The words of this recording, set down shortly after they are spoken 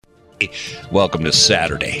Welcome to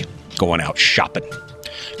Saturday. Going out shopping.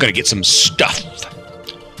 Gonna get some stuff.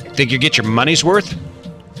 Think you get your money's worth?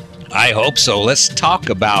 I hope so. Let's talk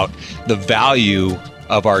about the value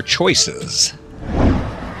of our choices.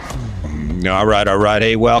 All right.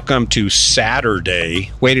 Hey, welcome to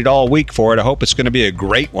Saturday. Waited all week for it. I hope it's going to be a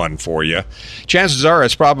great one for you. Chances are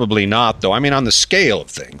it's probably not, though. I mean, on the scale of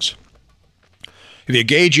things. If you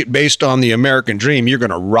gauge it based on the American dream, you're going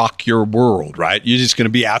to rock your world, right? You're just going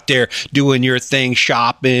to be out there doing your thing,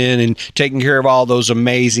 shopping and taking care of all those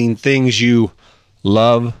amazing things you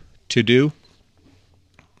love to do.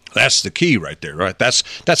 That's the key right there, right? That's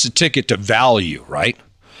the ticket to value, right?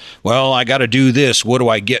 Well, I got to do this. What do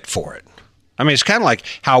I get for it? I mean, it's kind of like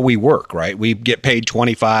how we work, right? We get paid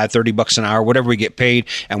 $25, $30 an hour, whatever we get paid,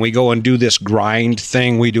 and we go and do this grind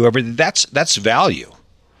thing. We do everything. That's value.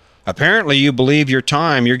 Apparently, you believe your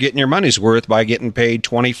time, you're getting your money's worth by getting paid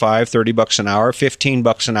 $25, $30 an hour,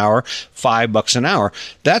 $15 an hour, $5 an hour.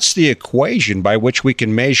 That's the equation by which we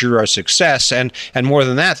can measure our success and more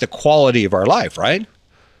than that, the quality of our life, right?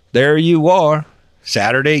 There you are.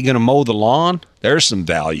 Saturday, you're going to mow the lawn. There's some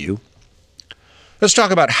value. Let's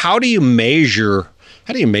talk about how do you measure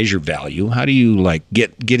value? How do you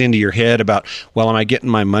get into your head about, well, am I getting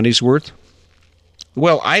my money's worth?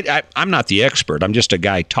 Well, I'm not the expert. I'm just a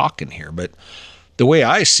guy talking here. But the way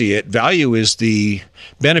I see it, value is the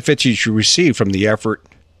benefits you receive from the effort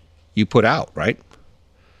you put out, right?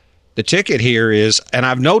 The ticket here is, and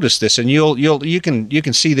I've noticed this, and you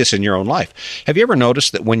can see this in your own life. Have you ever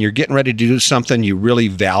noticed that when you're getting ready to do something, you really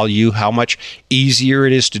value how much easier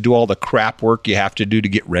it is to do all the crap work you have to do to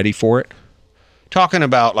get ready for it? Talking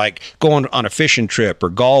about like going on a fishing trip or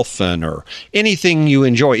golfing or anything you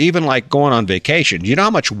enjoy, even like going on vacation. You know how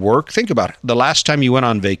much work? Think about it. The last time you went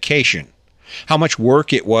on vacation, how much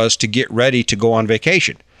work it was to get ready to go on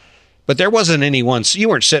vacation. But there wasn't anyone, you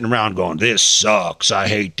weren't sitting around going, this sucks, I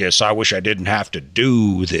hate this, I wish I didn't have to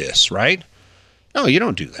do this, right? No, you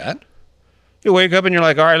don't do that. You wake up and you're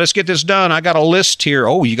like, all right, let's get this done. I got a list here.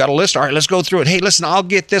 Oh, you got a list? All right, let's go through it. Hey, listen, I'll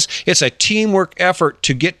get this. It's a teamwork effort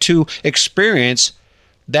to get to experience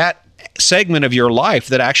that segment of your life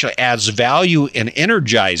that actually adds value and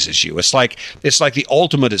energizes you. It's like the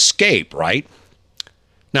ultimate escape, right?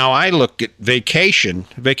 Now, I look at vacation.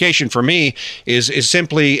 Vacation for me is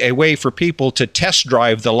simply a way for people to test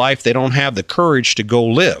drive the life they don't have the courage to go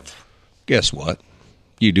live. Guess what?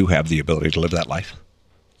 You do have the ability to live that life.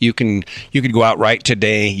 You could go out right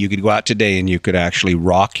today. You could go out today and you could actually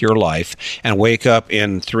rock your life and wake up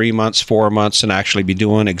in 3 months, 4 months and actually be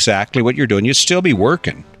doing exactly what you're doing. You'd still be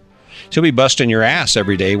working. Still be busting your ass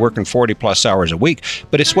every day, working 40 plus hours a week.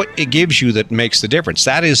 But it's what it gives you that makes the difference.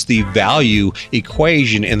 That is the value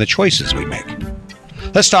equation in the choices we make.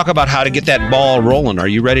 Let's talk about how to get that ball rolling. Are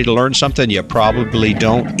you ready to learn something you probably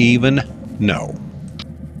don't even know?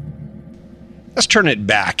 Let's turn it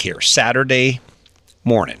back here. Saturday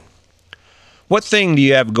morning. What thing do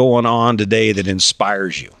you have going on today that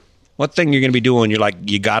inspires you? What thing you're going to be doing? You're like,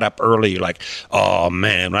 you got up early. You're like, oh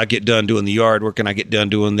man, when I get done doing the yard work and I get done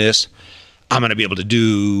doing this, I'm going to be able to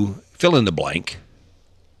do fill in the blank.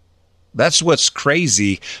 That's what's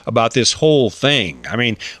crazy about this whole thing. I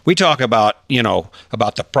mean, we talk about,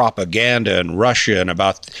 about the propaganda and Russia and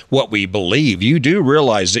about what we believe. You do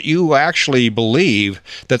realize that you actually believe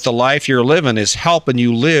that the life you're living is helping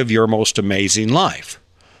you live your most amazing life.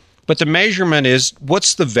 But the measurement is,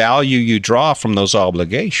 what's the value you draw from those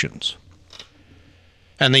obligations?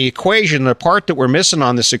 And the equation, the part that we're missing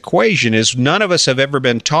on this equation is none of us have ever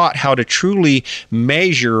been taught how to truly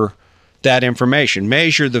measure that information,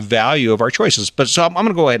 measure the value of our choices. But so I'm going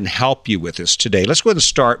to go ahead and help you with this today. Let's go ahead and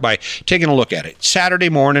start by taking a look at it. Saturday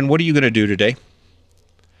morning, what are you going to do today?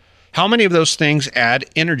 How many of those things add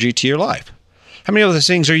energy to your life? How many of those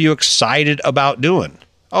things are you excited about doing?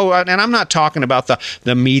 Oh, and I'm not talking about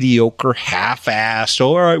the mediocre, half-assed,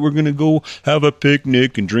 all right, we're going to go have a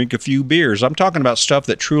picnic and drink a few beers. I'm talking about stuff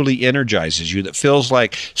that truly energizes you, that feels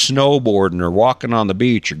like snowboarding or walking on the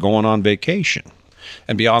beach or going on vacation.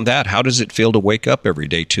 And beyond that, how does it feel to wake up every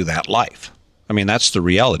day to that life? I mean, that's the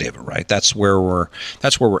reality of it, right? That's where we're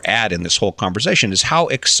at in this whole conversation, is how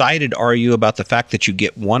excited are you about the fact that you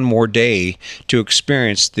get one more day to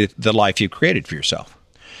experience the life you've created for yourself?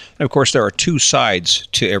 And of course, there are two sides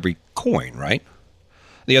to every coin, right?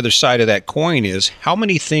 The other side of that coin is, how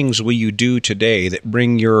many things will you do today that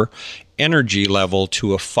bring your energy level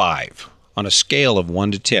to a 5? On a scale of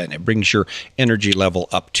 1 to 10, it brings your energy level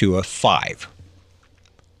up to a 5.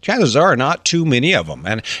 Chances are not too many of them.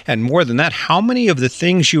 And more than that, how many of the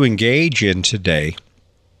things you engage in today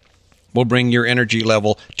will bring your energy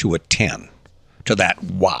level to a 10? to that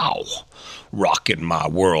wow. Rocking my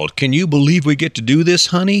world. Can you believe we get to do this,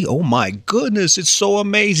 honey? Oh my goodness, it's so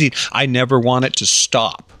amazing. I never want it to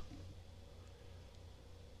stop.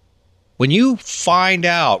 When you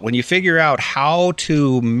figure out how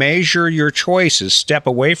to measure your choices, step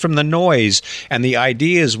away from the noise and the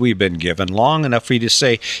ideas we've been given long enough for you to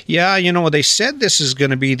say, yeah, they said this is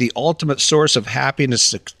going to be the ultimate source of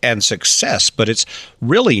happiness and success, but it's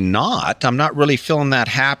really not. I'm not really feeling that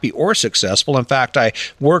happy or successful. In fact, I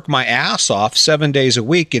work my ass off 7 days a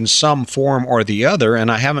week in some form or the other,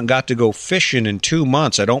 and I haven't got to go fishing in 2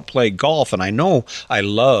 months. I don't play golf, and I know I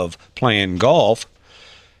love playing golf.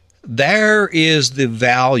 There is the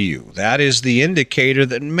value. That is the indicator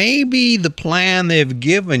that maybe the plan they've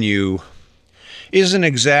given you isn't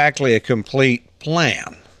exactly a complete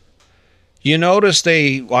plan. You notice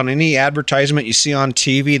on any advertisement you see on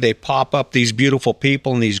TV, they pop up these beautiful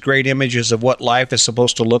people and these great images of what life is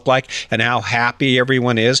supposed to look like and how happy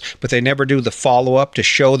everyone is, but they never do the follow-up to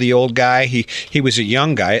show the old guy. He was a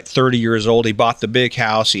young guy at 30 years old. He bought the big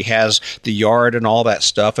house. He has the yard and all that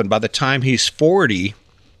stuff, and by the time he's 40,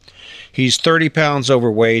 he's 30 pounds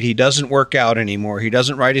overweight. He doesn't work out anymore. He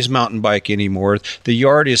doesn't ride his mountain bike anymore. The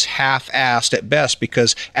yard is half-assed at best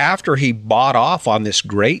because after he bought off on this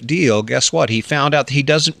great deal, guess what? He found out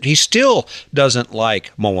that he still doesn't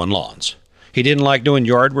like mowing lawns. He didn't like doing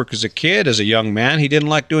yard work as a kid, as a young man. He didn't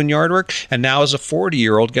like doing yard work. And now as a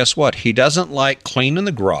 40-year-old, guess what? He doesn't like cleaning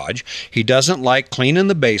the garage. He doesn't like cleaning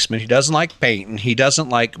the basement. He doesn't like painting. He doesn't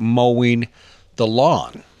like mowing the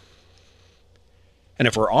lawn. And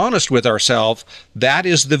if we're honest with ourselves, that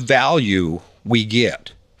is the value we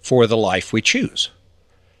get for the life we choose.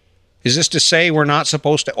 Is this to say we're not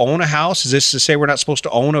supposed to own a house? Is this to say we're not supposed to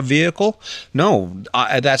own a vehicle? No,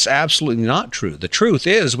 that's absolutely not true. The truth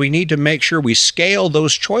is we need to make sure we scale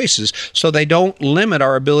those choices so they don't limit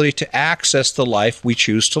our ability to access the life we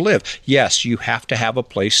choose to live. Yes, you have to have a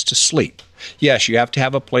place to sleep. Yes, you have to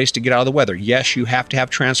have a place to get out of the weather. Yes, you have to have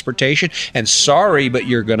transportation. And sorry, but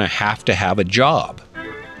you're going to have a job.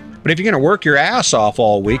 But if you're going to work your ass off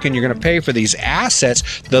all week and you're going to pay for these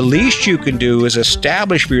assets, the least you can do is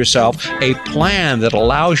establish for yourself a plan that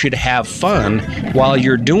allows you to have fun while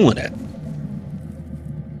you're doing it.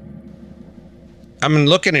 I'm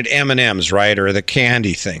looking at M&Ms, right, or the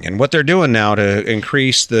candy thing, and what they're doing now to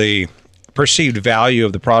increase the perceived value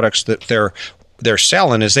of the products that they're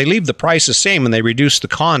selling is they leave the price the same and they reduce the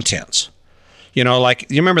contents. You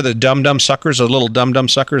remember the Dum Dum suckers, the little Dum Dum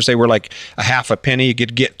suckers? They were like a half a penny. You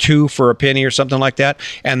could get 2 for a penny or something like that.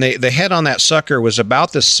 And the head on that sucker was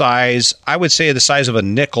about the size, I would say the size of a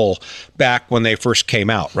nickel back when they first came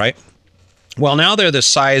out, right? Well, now they're the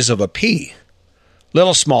size of a pea.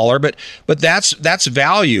 Little smaller, but that's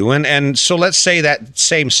value. And so let's say that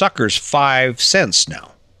same sucker's 5 cents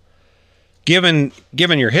now. Given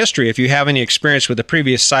your history, if you have any experience with the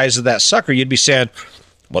previous size of that sucker, you'd be saying,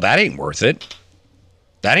 well, that ain't worth it.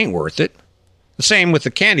 That ain't worth it. The same with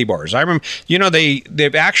the candy bars. I remember,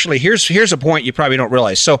 they've actually, here's a point you probably don't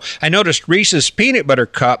realize. So I noticed Reese's Peanut Butter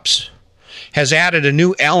Cups has added a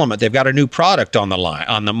new element. They've got a new product on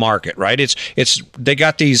the market, right? They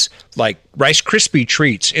got these like Rice Krispie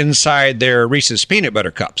treats inside their Reese's Peanut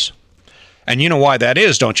Butter Cups. And you know why that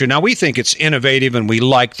is, don't you? Now, we think it's innovative and we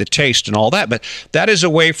like the taste and all that, but that is a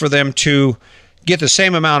way for them to get the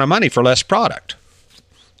same amount of money for less product.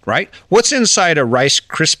 Right? What's inside a Rice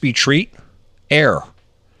Krispie treat? Air.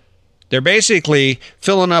 They're basically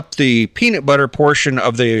filling up the peanut butter portion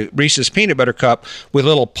of the Reese's Peanut Butter Cup with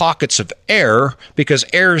little pockets of air because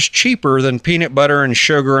air is cheaper than peanut butter and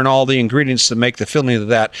sugar and all the ingredients that make the filling of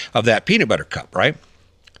that peanut butter cup, right?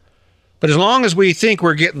 But as long as we think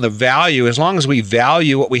we're getting the value, as long as we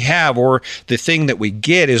value what we have or the thing that we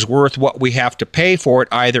get is worth what we have to pay for it,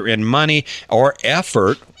 either in money or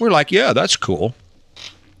effort, we're like, yeah, that's cool.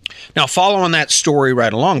 Now, following that story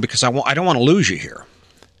right along, because I don't want to lose you here.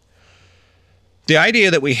 The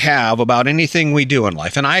idea that we have about anything we do in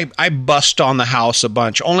life, and I bust on the house a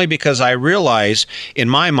bunch only because I realize in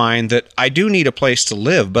my mind that I do need a place to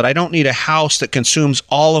live, but I don't need a house that consumes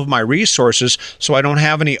all of my resources so I don't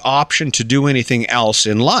have any option to do anything else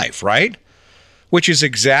in life, right? Which is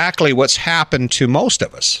exactly what's happened to most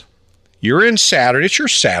of us. You're in Saturday. It's your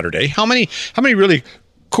Saturday. How many really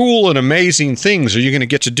cool and amazing things are you going to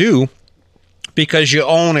get to do because you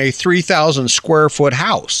own a 3,000 square foot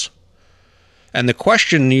house? And the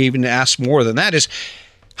question you even ask more than that is,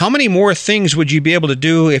 how many more things would you be able to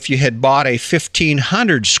do if you had bought a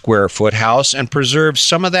 1,500 square foot house and preserved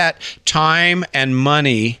some of that time and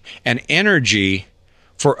money and energy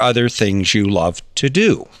for other things you love to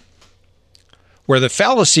do? Where the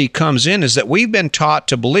fallacy comes in is that we've been taught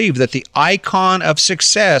to believe that the icon of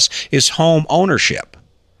success is home ownership.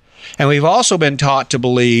 And we've also been taught to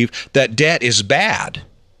believe that debt is bad,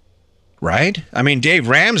 right? I mean, Dave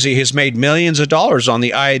Ramsey has made millions of dollars on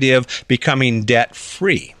the idea of becoming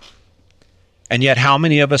debt-free. And yet, how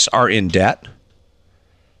many of us are in debt?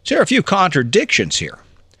 So there are a few contradictions here.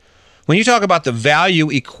 When you talk about the value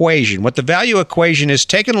equation, what the value equation is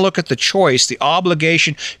taking a look at the choice, the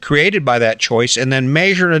obligation created by that choice, and then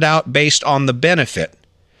measuring it out based on the benefit.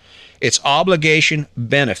 It's obligation,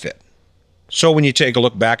 benefit. So when you take a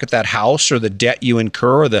look back at that house or the debt you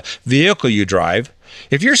incur or the vehicle you drive,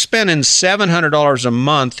 if you're spending $700 a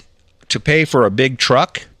month to pay for a big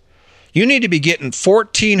truck, you need to be getting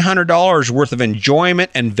 $1,400 worth of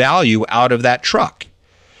enjoyment and value out of that truck.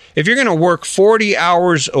 If you're going to work 40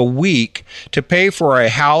 hours a week to pay for a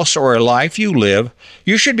house or a life you live,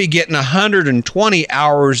 you should be getting 120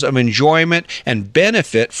 hours of enjoyment and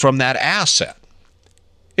benefit from that asset.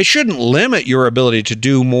 It shouldn't limit your ability to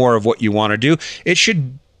do more of what you want to do. It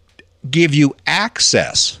should give you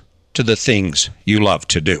access to the things you love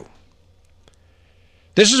to do.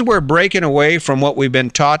 This is where breaking away from what we've been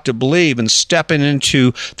taught to believe and stepping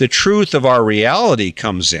into the truth of our reality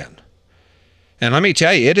comes in. And let me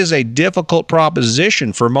tell you, it is a difficult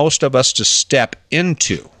proposition for most of us to step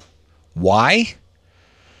into. Why?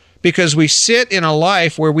 Because we sit in a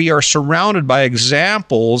life where we are surrounded by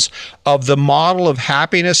examples of the model of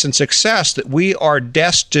happiness and success that we are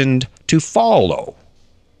destined to follow.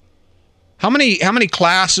 How many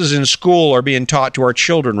classes in school are being taught to our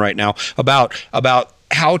children right now about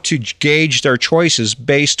how to gauge their choices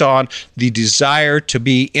based on the desire to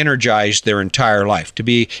be energized their entire life, to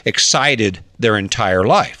be excited their entire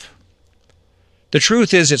life? The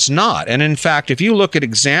truth is it's not. And in fact, if you look at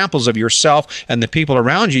examples of yourself and the people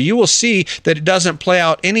around you, you will see that it doesn't play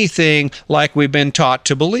out anything like we've been taught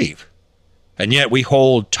to believe. And yet we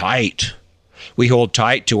hold tight. We hold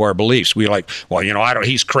tight to our beliefs. We're like, well,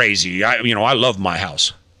 he's crazy. I love my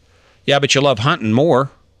house. Yeah, but you love hunting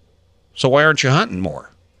more. So why aren't you hunting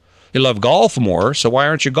more? You love golf more, so why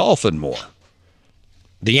aren't you golfing more?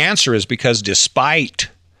 The answer is because despite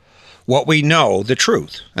what we know, the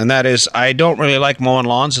truth, and that is I don't really like mowing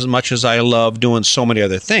lawns as much as I love doing so many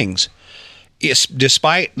other things.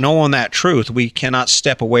 Despite knowing that truth, we cannot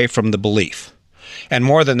step away from the belief. And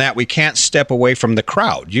more than that, we can't step away from the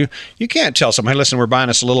crowd. You can't tell somebody, hey, listen, we're buying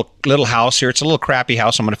this little house here. It's a little crappy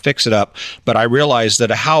house. I'm going to fix it up. But I realize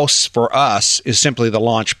that a house for us is simply the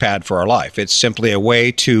launch pad for our life. It's simply a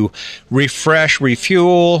way to refresh,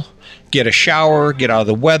 refuel, get a shower, get out of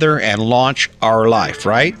the weather, and launch our life,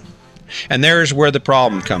 right? And there's where the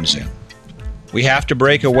problem comes in. We have to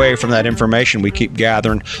break away from that information we keep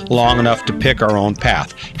gathering long enough to pick our own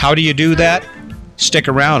path. How do you do that? Stick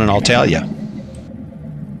around and I'll tell you.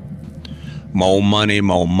 More money,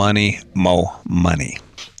 more money, more money.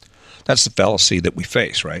 That's the fallacy that we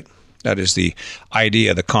face, right? That is the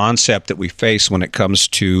idea, the concept that we face when it comes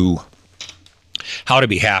to how to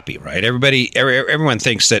be happy, right? Everyone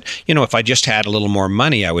thinks that, if I just had a little more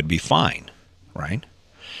money, I would be fine, right?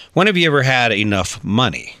 When have you ever had enough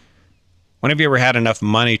money? When have you ever had enough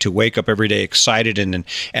money to wake up every day excited and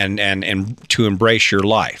to embrace your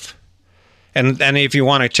life? And if you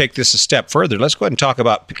want to take this a step further, let's go ahead and talk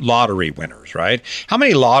about lottery winners, right? How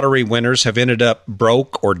many lottery winners have ended up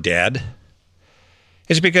broke or dead?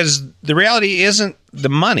 It's because the reality isn't the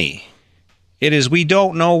money. It is we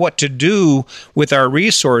don't know what to do with our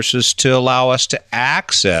resources to allow us to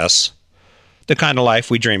access the kind of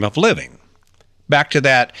life we dream of living. Back to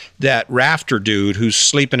that rafter dude who's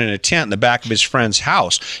sleeping in a tent in the back of his friend's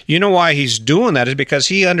house. You know why he's doing that is because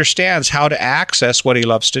he understands how to access what he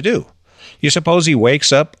loves to do. You suppose he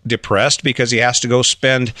wakes up depressed because he has to go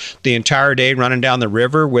spend the entire day running down the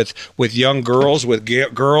river with young girls, with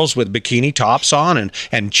girls with bikini tops on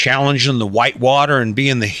and challenging the whitewater and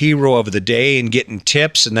being the hero of the day and getting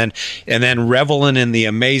tips and then reveling in the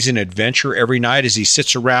amazing adventure every night as he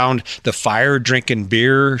sits around the fire drinking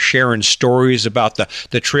beer, sharing stories about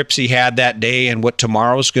the trips he had that day and what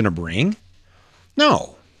tomorrow's going to bring?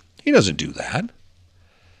 No, he doesn't do that.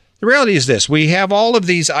 The reality is this. We have all of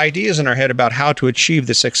these ideas in our head about how to achieve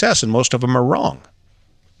the success, and most of them are wrong.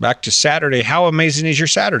 Back to Saturday, how amazing is your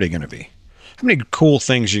Saturday going to be? How many cool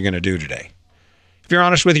things are you going to do today? If you're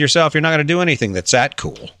honest with yourself, you're not going to do anything that's that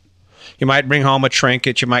cool. You might bring home a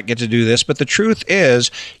trinket, you might get to do this, but the truth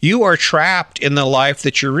is you are trapped in the life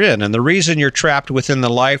that you're in. And the reason you're trapped within the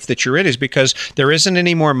life that you're in is because there isn't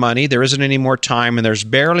any more money, there isn't any more time, and there's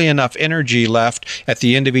barely enough energy left at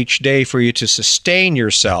the end of each day for you to sustain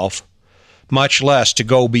yourself, much less to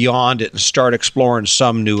go beyond it and start exploring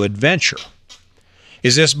some new adventure.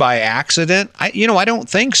 Is this by accident? I don't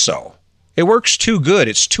think so. It works too good.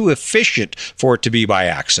 It's too efficient for it to be by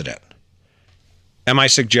accident. Am I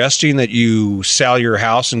suggesting that you sell your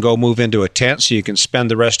house and go move into a tent so you can spend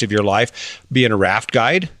the rest of your life being a raft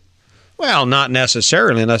guide? Well, not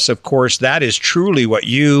necessarily, unless, of course, that is truly what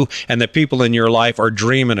you and the people in your life are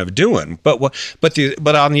dreaming of doing. But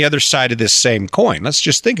on the other side of this same coin, let's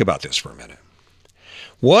just think about this for a minute.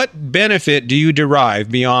 What benefit do you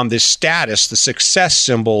derive beyond the status, the success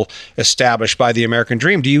symbol established by the American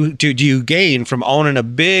dream? Do you gain from owning a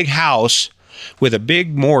big house with a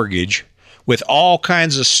big mortgage with all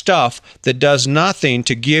kinds of stuff that does nothing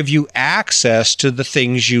to give you access to the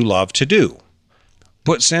things you love to do?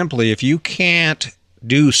 Put simply, if you can't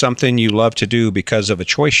do something you love to do because of a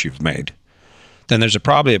choice you've made, then there's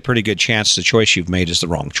probably a pretty good chance the choice you've made is the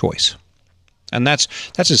wrong choice. And that's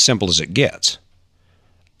as simple as it gets.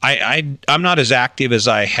 I'm not as active as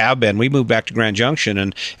I have been. We moved back to Grand Junction,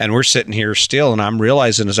 and we're sitting here still, and I'm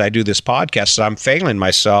realizing as I do this podcast that I'm failing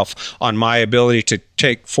myself on my ability to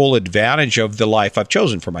take full advantage of the life I've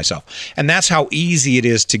chosen for myself. And that's how easy it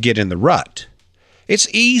is to get in the rut. It's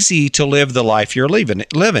easy to live the life you're living.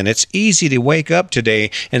 It's easy to wake up today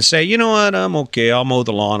and say, you know what, I'm okay. I'll mow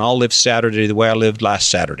the lawn. I'll live Saturday the way I lived last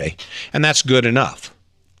Saturday. And that's good enough.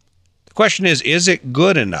 The question is it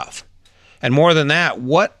good enough? And more than that,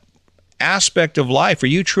 what aspect of life are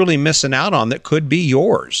you truly missing out on that could be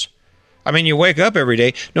yours? I mean, you wake up every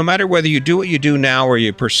day, no matter whether you do what you do now or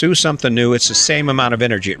you pursue something new, it's the same amount of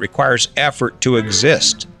energy. It requires effort to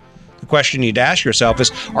exist. The question you'd ask yourself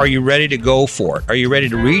is, are you ready to go for it? Are you ready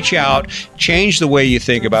to reach out, change the way you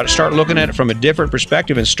think about it, start looking at it from a different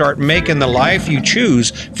perspective, and start making the life you choose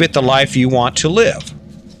fit the life you want to live?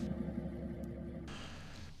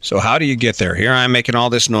 So how do you get there? Here I'm making all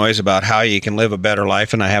this noise about how you can live a better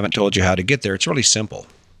life, and I haven't told you how to get there. It's really simple.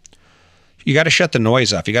 You got to shut the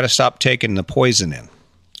noise off. You got to stop taking the poison in.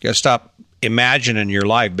 You got to stop imagining your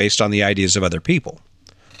life based on the ideas of other people.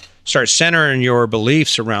 Start centering your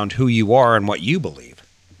beliefs around who you are and what you believe.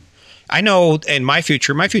 I know in my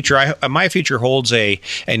future holds a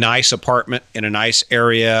nice apartment in a nice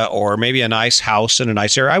area, or maybe a nice house in a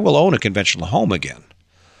nice area. I will own a conventional home again.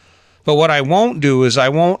 But what I won't do is I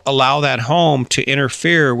won't allow that home to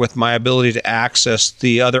interfere with my ability to access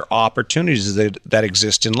the other opportunities that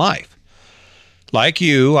exist in life. Like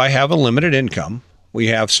you, I have a limited income. We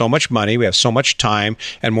have so much money, we have so much time,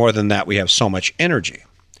 and more than that, we have so much energy.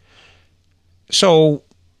 So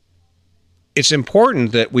it's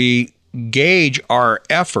important that we gauge our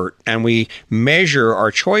effort and we measure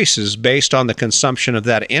our choices based on the consumption of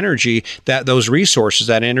that energy, those resources,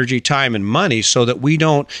 that energy, time, and money, so that we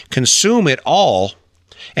don't consume it all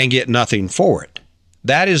and get nothing for it.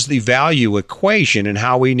 That is the value equation in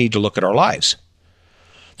how we need to look at our lives.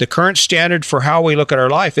 The current standard for how we look at our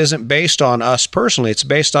life isn't based on us personally. It's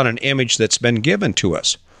based on an image that's been given to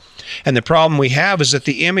us. And the problem we have is that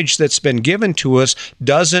the image that's been given to us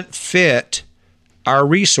doesn't fit our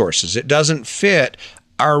resources. It doesn't fit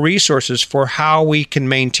our resources for how we can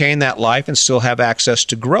maintain that life and still have access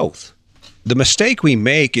to growth. The mistake we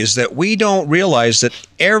make is that we don't realize that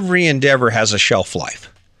every endeavor has a shelf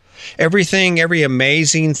life. Every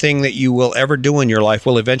amazing thing that you will ever do in your life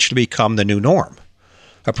will eventually become the new norm.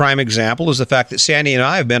 A prime example is the fact that Sandy and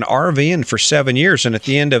I have been RVing for 7 years, and at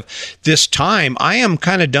the end of this time, I am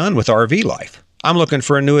kind of done with RV life. I'm looking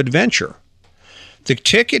for a new adventure. The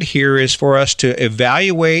ticket here is for us to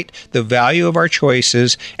evaluate the value of our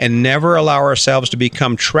choices and never allow ourselves to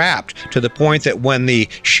become trapped to the point that when the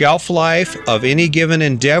shelf life of any given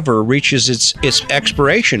endeavor reaches its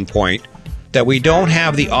expiration point, that we don't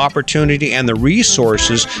have the opportunity and the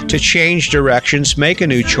resources to change directions, make a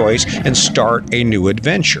new choice, and start a new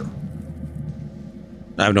adventure.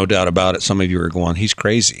 I have no doubt about it. Some of you are going, he's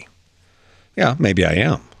crazy. Yeah, maybe I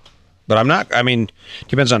am. But I'm not. I mean,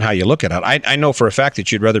 depends on how you look at it. I know for a fact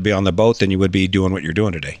that you'd rather be on the boat than you would be doing what you're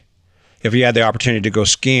doing today. If you had the opportunity to go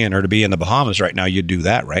skiing or to be in the Bahamas right now, you'd do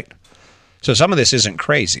that, right? So some of this isn't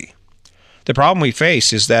crazy. The problem we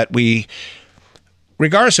face is that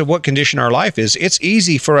regardless of what condition our life is, it's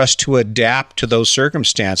easy for us to adapt to those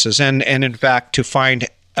circumstances and in fact, to find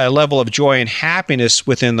a level of joy and happiness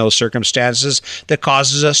within those circumstances that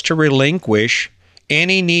causes us to relinquish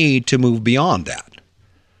any need to move beyond that.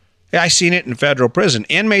 I've seen it in federal prison.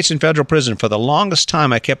 Inmates in federal prison, for the longest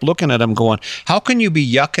time, I kept looking at them going, how can you be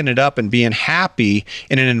yucking it up and being happy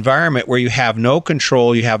in an environment where you have no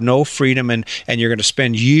control, you have no freedom, and you're going to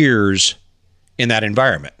spend years in that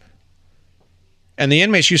environment? And the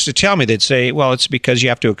inmates used to tell me, they'd say, well, it's because you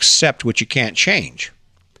have to accept what you can't change.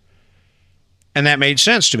 And that made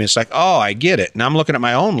sense to me. It's like, oh, I get it. And I'm looking at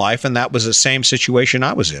my own life, and that was the same situation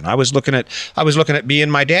I was in. I was looking at being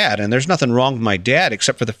my dad, and there's nothing wrong with my dad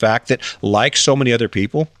except for the fact that, like so many other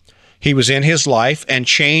people, he was in his life and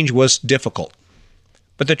change was difficult.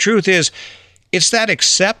 But the truth is, it's that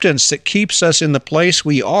acceptance that keeps us in the place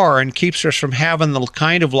we are and keeps us from having the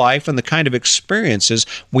kind of life and the kind of experiences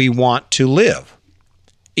we want to live.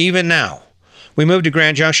 Even now. We moved to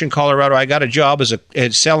Grand Junction, Colorado. I got a job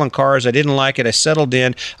as selling cars. I didn't like it. I settled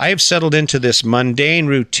in. I have settled into this mundane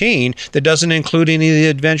routine that doesn't include any of the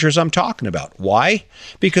adventures I'm talking about. Why?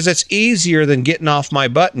 Because it's easier than getting off my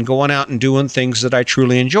butt and going out and doing things that I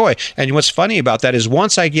truly enjoy. And what's funny about that is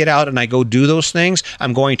once I get out and I go do those things,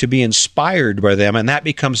 I'm going to be inspired by them, and that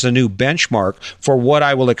becomes a new benchmark for what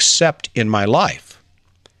I will accept in my life.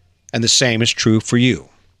 And the same is true for you.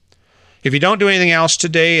 If you don't do anything else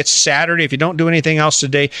today, it's Saturday. If you don't do anything else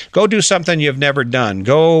today, go do something you've never done.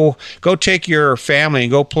 Go take your family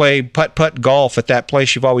and go play putt-putt golf at that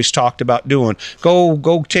place you've always talked about doing.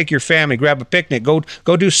 Go take your family, grab a picnic. Go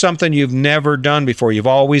do something you've never done before, you've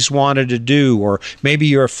always wanted to do, or maybe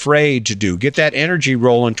you're afraid to do. Get that energy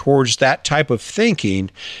rolling towards that type of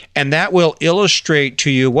thinking, and that will illustrate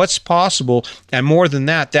to you what's possible. And more than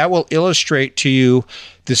that, that will illustrate to you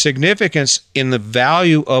the significance in the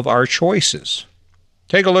value of our choices.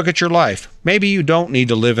 Take a look at your life. Maybe you don't need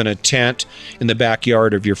to live in a tent in the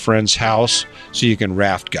backyard of your friend's house so you can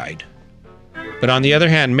raft guide. But on the other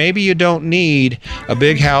hand, maybe you don't need a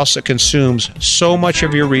big house that consumes so much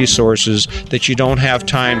of your resources that you don't have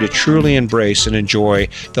time to truly embrace and enjoy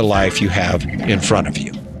the life you have in front of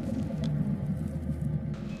you.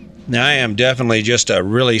 Now, I am definitely just a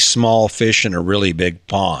really small fish in a really big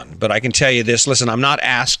pond. But I can tell you this, listen, I'm not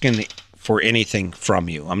asking for anything from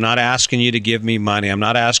you. I'm not asking you to give me money. I'm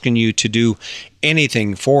not asking you to do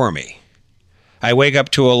anything for me. I wake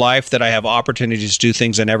up to a life that I have opportunities to do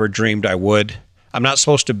things I never dreamed I would. I'm not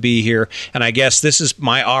supposed to be here, and I guess this is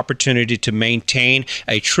my opportunity to maintain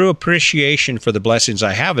a true appreciation for the blessings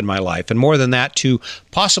I have in my life, and more than that, to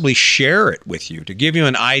possibly share it with you, to give you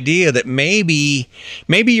an idea that maybe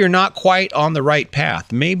you're not quite on the right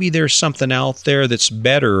path. Maybe there's something out there that's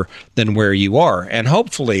better than where you are, and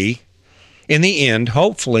hopefully, in the end,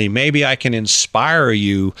 maybe I can inspire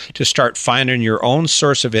you to start finding your own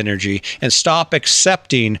source of energy and stop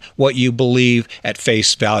accepting what you believe at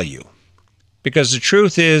face value. Because the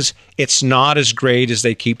truth is, it's not as great as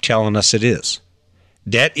they keep telling us it is.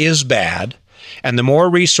 Debt is bad, and the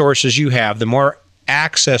more resources you have, the more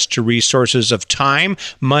access to resources of time,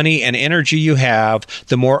 money, and energy you have,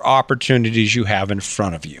 the more opportunities you have in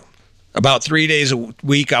front of you. About 3 days a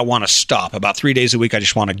week, I want to stop. About 3 days a week, I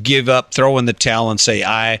just want to give up, throw in the towel, and say,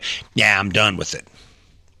 I'm done with it.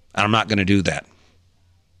 And I'm not going to do that.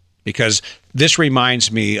 Because this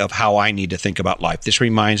reminds me of how I need to think about life. This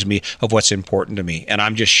reminds me of what's important to me. And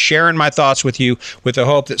I'm just sharing my thoughts with you with the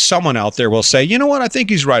hope that someone out there will say, you know what, I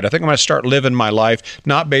think he's right. I think I'm going to start living my life,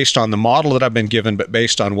 not based on the model that I've been given, but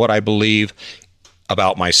based on what I believe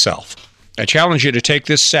about myself. I challenge you to take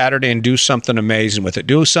this Saturday and do something amazing with it.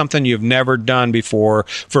 Do something you've never done before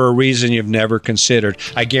for a reason you've never considered.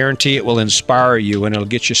 I guarantee it will inspire you, and it'll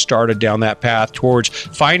get you started down that path towards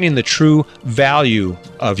finding the true value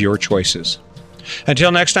of your choices.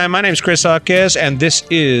 Until next time, my name is Chris Hawkes, and this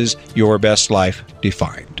is Your Best Life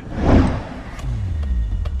Defined.